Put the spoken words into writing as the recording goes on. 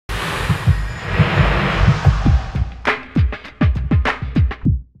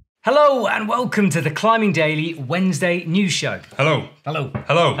Hello and welcome to the Climbing Daily Wednesday news show. Hello. Hello.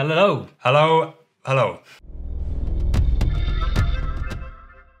 Hello. Hello. Hello. Hello.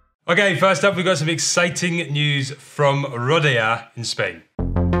 Okay, first up, we've got some exciting news from Rodea in Spain.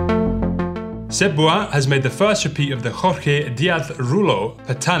 Seb Bois has made the first repeat of the Jorge Diaz Rulo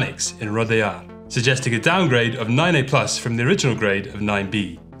Petanix in Rodea, suggesting a downgrade of 9A+ from the original grade of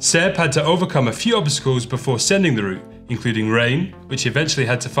 9B. Seb had to overcome a few obstacles before sending the route, including rain, which he eventually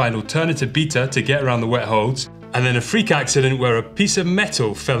had to find alternative beta to get around the wet holds, and then a freak accident where a piece of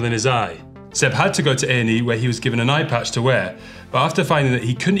metal fell in his eye. Seb had to go to A&E where he was given an eye patch to wear, but after finding that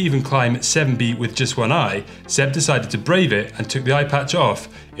he couldn't even climb 7B with just one eye, Seb decided to brave it and took the eye patch off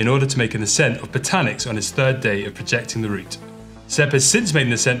in order to make an ascent of Petanix on his third day of projecting the route. Seb has since made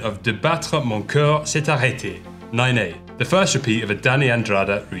an ascent of De battre mon cœur s'est arrêté, 9A, the first repeat of a Dani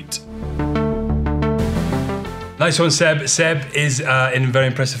Andrada route. Nice one, Seb. Seb is in very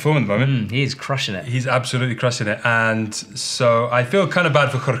impressive form at the moment. He is crushing it. He's absolutely crushing it. And so I feel kind of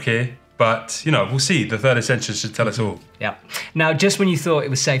bad for Jorge, but you know, we'll see. The third ascension should tell us all. Yeah. Now, just when you thought it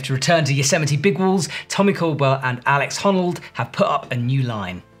was safe to return to Yosemite big walls, Tommy Caldwell and Alex Honnold have put up a new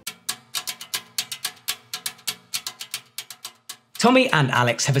line. Tommy and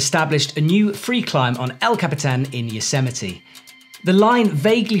Alex have established a new free climb on El Capitan in Yosemite. The line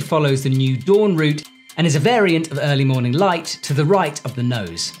vaguely follows the new Dawn route and is a variant of Early Morning Light to the right of the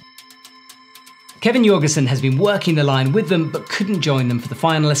nose. Kevin Jorgensen has been working the line with them but couldn't join them for the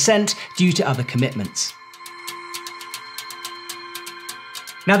final ascent due to other commitments.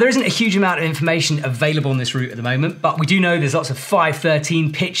 Now, there isn't a huge amount of information available on this route at the moment, but we do know there's lots of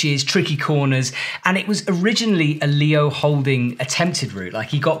 513 pitches, tricky corners, and it was originally a Leo Holding attempted route. Like,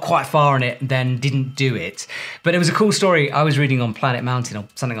 he got quite far on it and then didn't do it. But it was a cool story I was reading on Planet Mountain or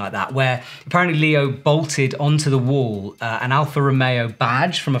something like that, where apparently Leo bolted onto the wall an Alfa Romeo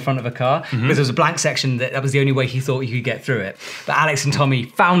badge from the front of a car, because there was a blank section that was the only way he thought he could get through it. But Alex and Tommy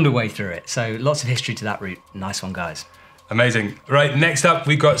found a way through it. So lots of history to that route. Nice one, guys. Amazing. Right, next up,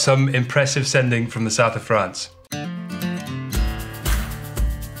 we've got some impressive sending from the south of France.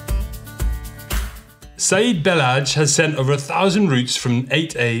 Saïd Belhadj has sent over 1,000 routes from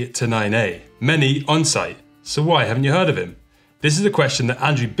 8A to 9A, many on-site. So why haven't you heard of him? This is a question that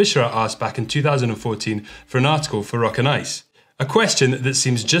Andrew Bisharat asked back in 2014 for an article for Rock and Ice. A question that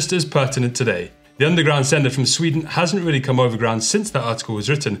seems just as pertinent today. The underground sender from Sweden hasn't really come over ground since that article was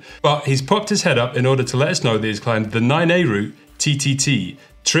written, but he's popped his head up in order to let us know that he's climbed the 9A route TTT,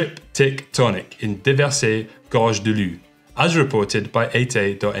 Trip Tic Tonic, in Déversé Gorge du Loup, as reported by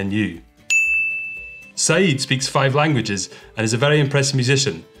 8A.nu. Saïd speaks 5 languages and is a very impressive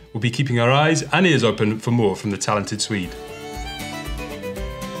musician. We'll be keeping our eyes and ears open for more from the talented Swede.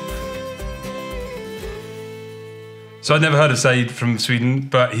 So I'd never heard of Saïd from Sweden,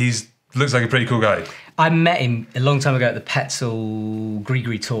 but looks like a pretty cool guy. I met him a long time ago at the Petzl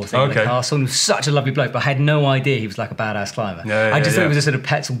Grigri tour thing at the castle. He was such a lovely bloke, but I had no idea he was like a badass climber. I just thought he was a sort of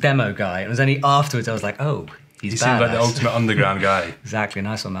Petzl demo guy. And it was only afterwards I was like, oh, he seems like the ultimate underground guy. Exactly,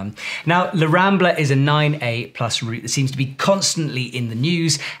 nice one, man. Now, La Rambla is a 9A+ route that seems to be constantly in the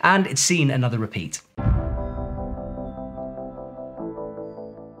news, and it's seen another repeat.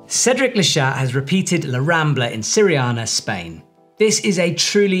 Cedric Lechat has repeated La Rambla in Siriana, Spain. This is a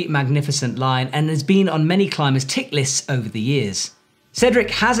truly magnificent line and has been on many climbers' tick lists over the years. Cedric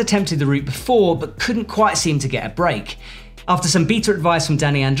has attempted the route before but couldn't quite seem to get a break. After some beta advice from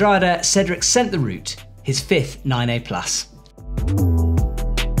Dani Andrada, Cedric sent the route, his 5th 9A+.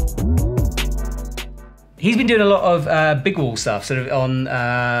 He's been doing a lot of big wall stuff, sort of on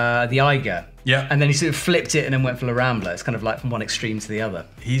the Eiger. Yeah. And then he sort of flipped it and then went for La Rambla. It's kind of like from one extreme to the other.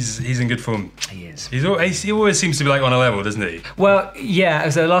 He's in good form. He is. He always seems to be like on a level, doesn't he? Well, yeah.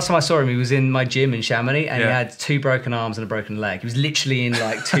 So the last time I saw him, he was in my gym in Chamonix, and he had 2 broken arms and a broken leg. He was literally in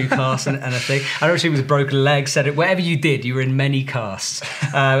like 2 casts and a thing. I don't know if it was a broken leg. Said it. Whatever you did, you were in many casts,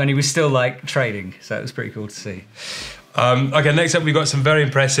 and he was still like training. So it was pretty cool to see. Okay, next up we've got some very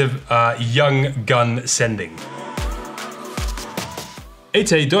impressive young gun sending.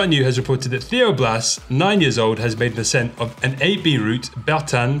 8A.nu has reported that Theo Blas, 9 years old, has made an ascent of an 8B route,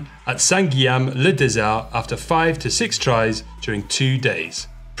 Bertin, at Saint-Guillaume-le-Désert after 5 to 6 tries during 2 days.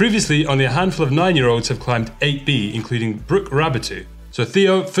 Previously, only a handful of 9-year-olds have climbed 8B, including Brooke Rabitou, so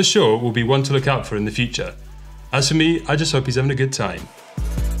Theo, for sure, will be one to look out for in the future. As for me, I just hope he's having a good time.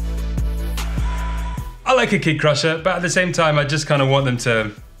 I like a kid crusher, but at the same time, I just kind of want them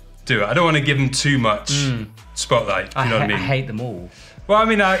to do it. I don't want to give them too much spotlight, you know what I mean? I hate them all. Well, I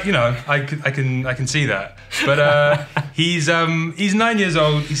mean, I can see that. But he's 9 years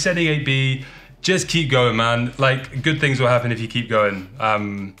old. He's sending 8B. Just keep going, man. Like, good things will happen if you keep going.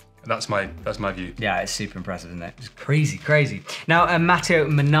 That's my view. Yeah, it's super impressive, isn't it? It's crazy, crazy. Now, Matteo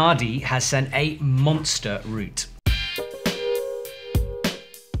Minardi has sent a monster route.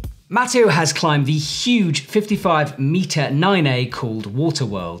 Matteo has climbed the huge 55-meter 9A called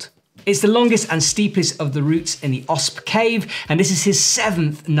Waterworld. It's the longest and steepest of the routes in the OSP cave, and this is his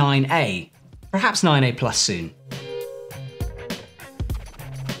 7th 9A. Perhaps 9A plus soon.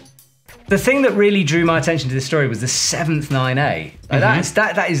 The thing that really drew my attention to this story was the 7th 9A.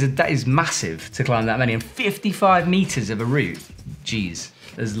 That is massive to climb that many, and 55 meters of a route. Jeez,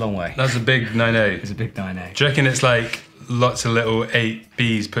 there's a long way. That's a big 9A. It's a big 9A. Do you reckon it's like lots of little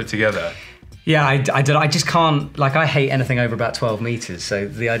 8Bs put together? Yeah, I don't. I just can't. Like, I hate anything over about 12 meters. So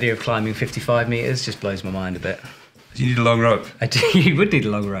the idea of climbing 55 meters just blows my mind a bit. You need a long rope. I do. You would need a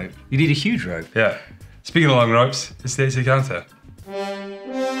long rope. You need a huge rope. Yeah. Speaking of long ropes, it's the AC counter.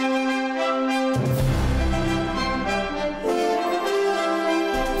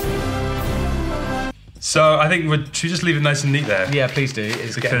 So I think should we just leave it nice and neat there? Yeah, please do.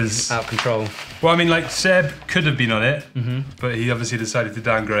 It's getting out of control. Well, I mean, like, Seb could have been on it, but he obviously decided to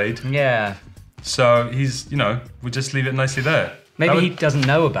downgrade. Yeah. So he's, we'll just leave it nicely there. Maybe he doesn't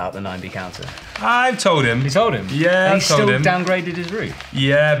know about the 9B counter. I've told him. You told him? Yeah, I've told him. He still downgraded his route?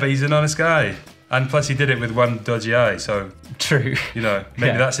 Yeah, but he's an honest guy. And plus he did it with one dodgy eye, so... True.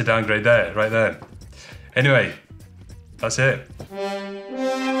 Maybe that's a downgrade there, right there. Anyway, that's it.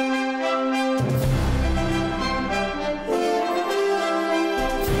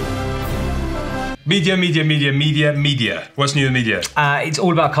 Media. What's new in media? It's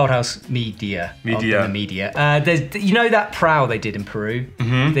all about Cold House media. Media. There's, that prow they did in Peru?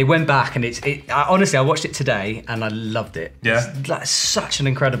 They went back and honestly, I watched it today and I loved it. Yeah. It's like such an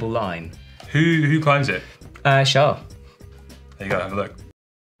incredible line. Who climbs it? Shah. There you go, have a look.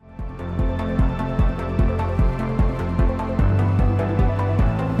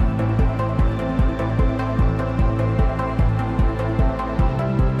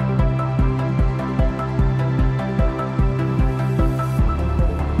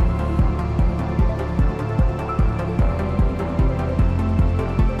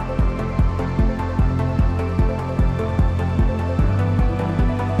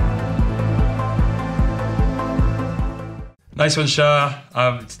 Nice one, Shah.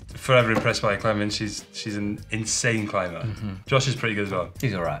 I'm forever impressed by her climbing. She's an insane climber. Josh is pretty good as well.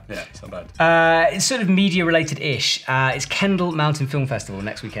 He's all right. Yeah, it's not bad. It's sort of media-related-ish. It's Kendall Mountain Film Festival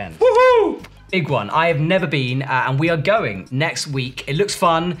next weekend. Woohoo! Big one. I have never been, and we are going next week. It looks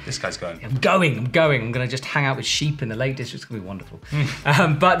fun. This guy's going. I'm going. I'm going to just hang out with sheep in the Lake District. It's going to be wonderful.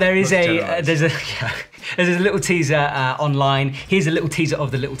 But there is there's a little teaser online. Here's a little teaser of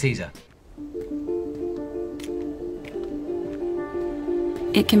the little teaser.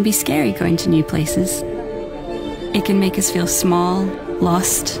 It can be scary going to new places. It can make us feel small,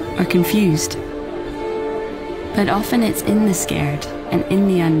 lost, or confused. But often it's in the scared and in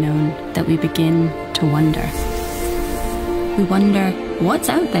the unknown that we begin to wonder. We wonder, what's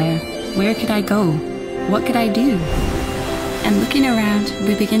out there? Where could I go? What could I do? And looking around,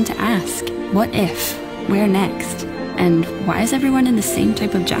 we begin to ask, what if? Where next? And why is everyone in the same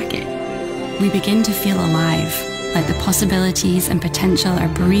type of jacket? We begin to feel alive. Like the possibilities and potential are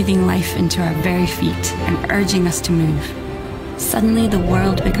breathing life into our very feet and urging us to move. Suddenly the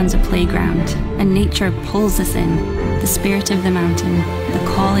world becomes a playground and nature pulls us in. The spirit of the mountain, the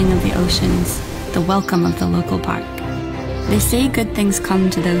calling of the oceans, the welcome of the local park. They say good things come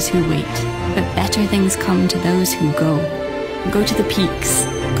to those who wait, but better things come to those who go. Go to the peaks,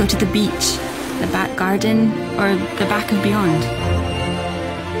 go to the beach, the back garden, or the back of beyond.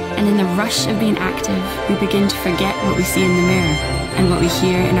 And in the rush of being active, we begin to forget what we see in the mirror and what we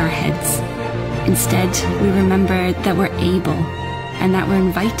hear in our heads. Instead, we remember that we're able and that we're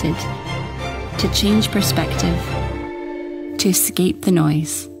invited to change perspective, to escape the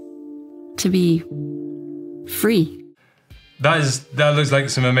noise, to be free. That looks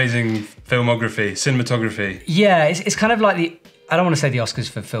like some amazing cinematography. Yeah, it's kind of like I don't want to say the Oscars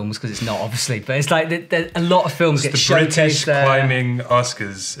for films because it's not, obviously, but it's like a lot of films get showcased. The British climbing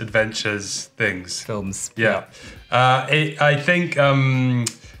Oscars, adventures, things. Films. Yeah. I think I'm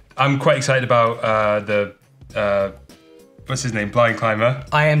quite excited about what's his name? Blind Climber.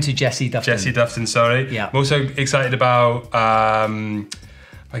 I am to Jesse Dufton. Jesse Dufton, sorry. Yeah. I'm also excited about,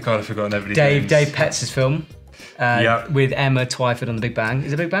 my God, I've forgotten everybody's names. Dave Petts' film. Yeah. With Emma Twyford on the Big Bang.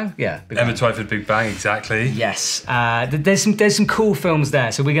 Is it Big Bang? Yeah. Emma Twyford, Big Bang, exactly. Yes. There's some cool films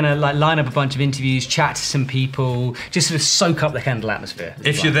there. So we're gonna line up a bunch of interviews, chat to some people, just sort of soak up the Kendall atmosphere.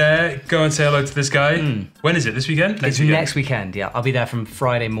 If you're there, go and say hello to this guy. When is it? This weekend? Next weekend, yeah. I'll be there from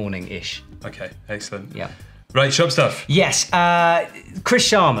Friday morning-ish. Okay, excellent. Yeah. Right, shop stuff. Yes, Chris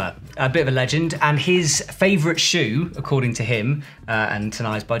Sharma, a bit of a legend, and his favourite shoe, according to him and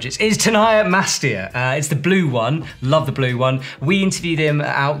Tanaya's budgets, is Tanaya Mastia. It's the blue one, love the blue one. We interviewed him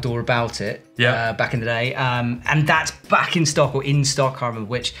at Outdoor about it back in the day, and that's back in stock, or in stock, I can't remember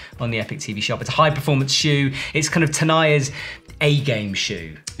which, on the EpicTV shop. It's a high performance shoe. It's kind of Tanaya's A-game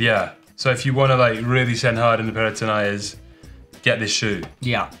shoe. Yeah, so if you want to like really send hard in a pair of Tanayas, get this shoe.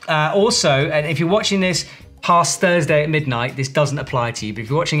 Yeah, also, and if you're watching this past Thursday at midnight, this doesn't apply to you, but if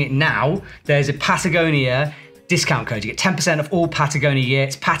you're watching it now, there's a Patagonia discount code. You get 10% off all Patagonia gear.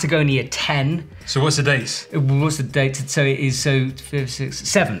 It's Patagonia 10. So what's the dates? What's the date? So it is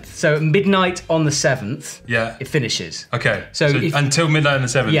 7th. So at midnight on the 7th, it finishes. Okay, so until midnight on the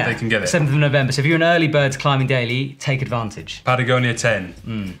 7th, they can get it. 7th of November. So if you're an early bird to Climbing Daily, take advantage. Patagonia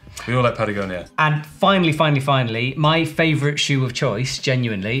 10. We all like Patagonia. And finally, my favourite shoe of choice,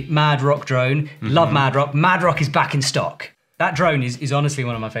 genuinely, Mad Rock drone. Love Mad Rock. Mad Rock is back in stock. That drone is honestly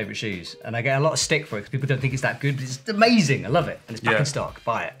one of my favourite shoes, and I get a lot of stick for it because people don't think it's that good, but it's amazing. I love it, and it's back in stock.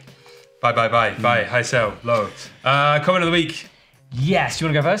 Buy it. Buy. High sell, low. Comment of the week. Yes, you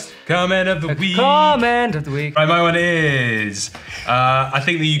want to go first? Comment of the week. Comment of the week. Right, my one is, I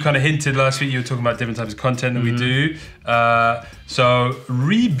think that you kind of hinted last week, you were talking about different types of content that we do. So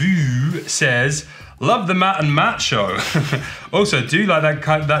Rebu says, love the Matt and Matt show. Also, do like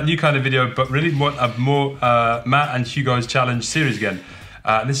that new kind of video, but really want a more Matt and Hugo's challenge series again.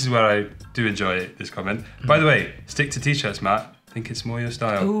 This is where I do enjoy this comment. By the way, stick to t-shirts, Matt. I think it's more your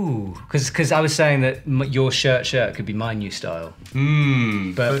style. Ooh, because I was saying that your shirt could be my new style.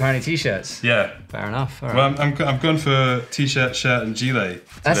 But apparently t-shirts. Yeah. Fair enough. All right. Well, I'm going for t-shirt, shirt, and gilet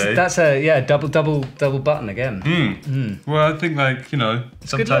today. That's a double button again. Well, I think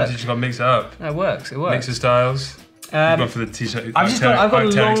sometimes you just got to mix it up. It works. Mix the styles. I've gone for the t-shirt. I've got a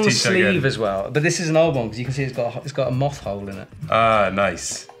long sleeve as well, but this is an old one because you can see it's got a moth hole in it. Ah,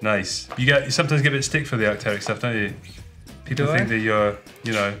 nice. You sometimes get a bit of stick for the Arc'teryx stuff, don't you? People think that you're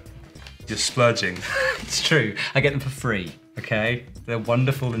splurging. It's true. I get them for free, okay? They're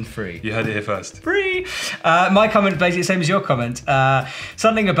wonderful and free. You heard it here first. Free! My comment, basically the same as your comment.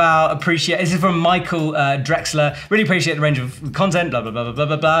 Something about this is from Michael Drexler. Really appreciate the range of content, blah, blah, blah, blah,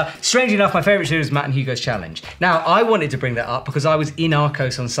 blah, blah. Strangely enough, my favourite series is Matt and Hugo's Challenge. Now, I wanted to bring that up because I was in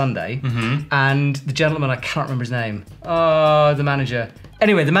Arcos on Sunday, and the gentleman, I can't remember his name. Oh, the manager.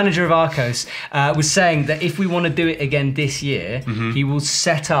 Anyway, the manager of Arcos was saying that if we want to do it again this year, he will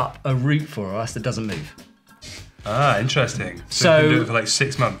set up a route for us that doesn't move. Ah, interesting. So we can do it for like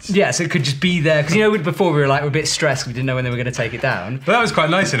 6 months. Yeah, so it could just be there. Because before we were a bit stressed because we didn't know when they were going to take it down. But that was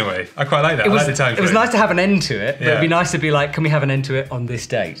quite nice in a way. I quite like that. I like the time. It was nice to have an end to it, but it'd be nice to be like, can we have an end to it on this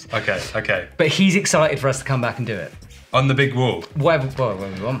date? Okay. But he's excited for us to come back and do it. On the big wall. Whatever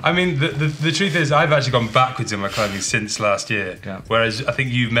we want. I mean, the truth is, I've actually gone backwards in my climbing since last year. Yeah. Whereas I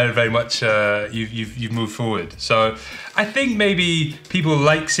think you've very much you've moved forward. So I think maybe people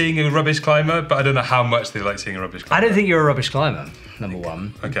like seeing a rubbish climber, but I don't know how much they like seeing a rubbish climber. I don't think you're a rubbish climber, number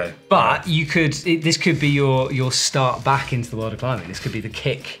one. Okay. But this could be your start back into the world of climbing. This could be the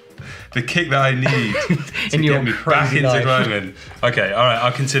kick. The kick that I need to get me back into climbing. Okay, all right,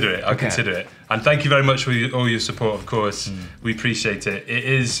 I'll consider it. I'll consider it. And thank you very much for all your support, of course. We appreciate it. It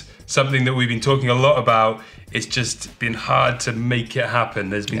is something that we've been talking a lot about. It's just been hard to make it happen.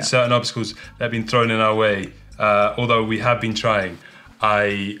 There's been certain obstacles that have been thrown in our way, although we have been trying.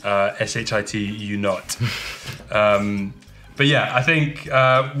 SHIT you not. But yeah, I think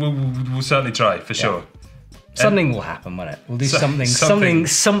we'll certainly try, for sure. Something will happen, won't it? We'll do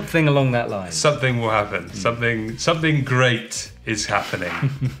something along that line. Something will happen. Something great is happening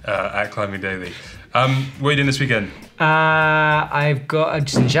at Climbing Daily. What are you doing this weekend? I've got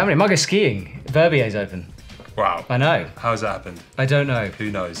just in Germany. I might go skiing. Verbier's open. Wow. I know. How's that happened? I don't know. Who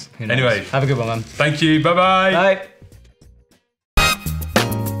knows? Who knows? Anyway. Have a good one, man. Thank you. Bye-bye. Bye.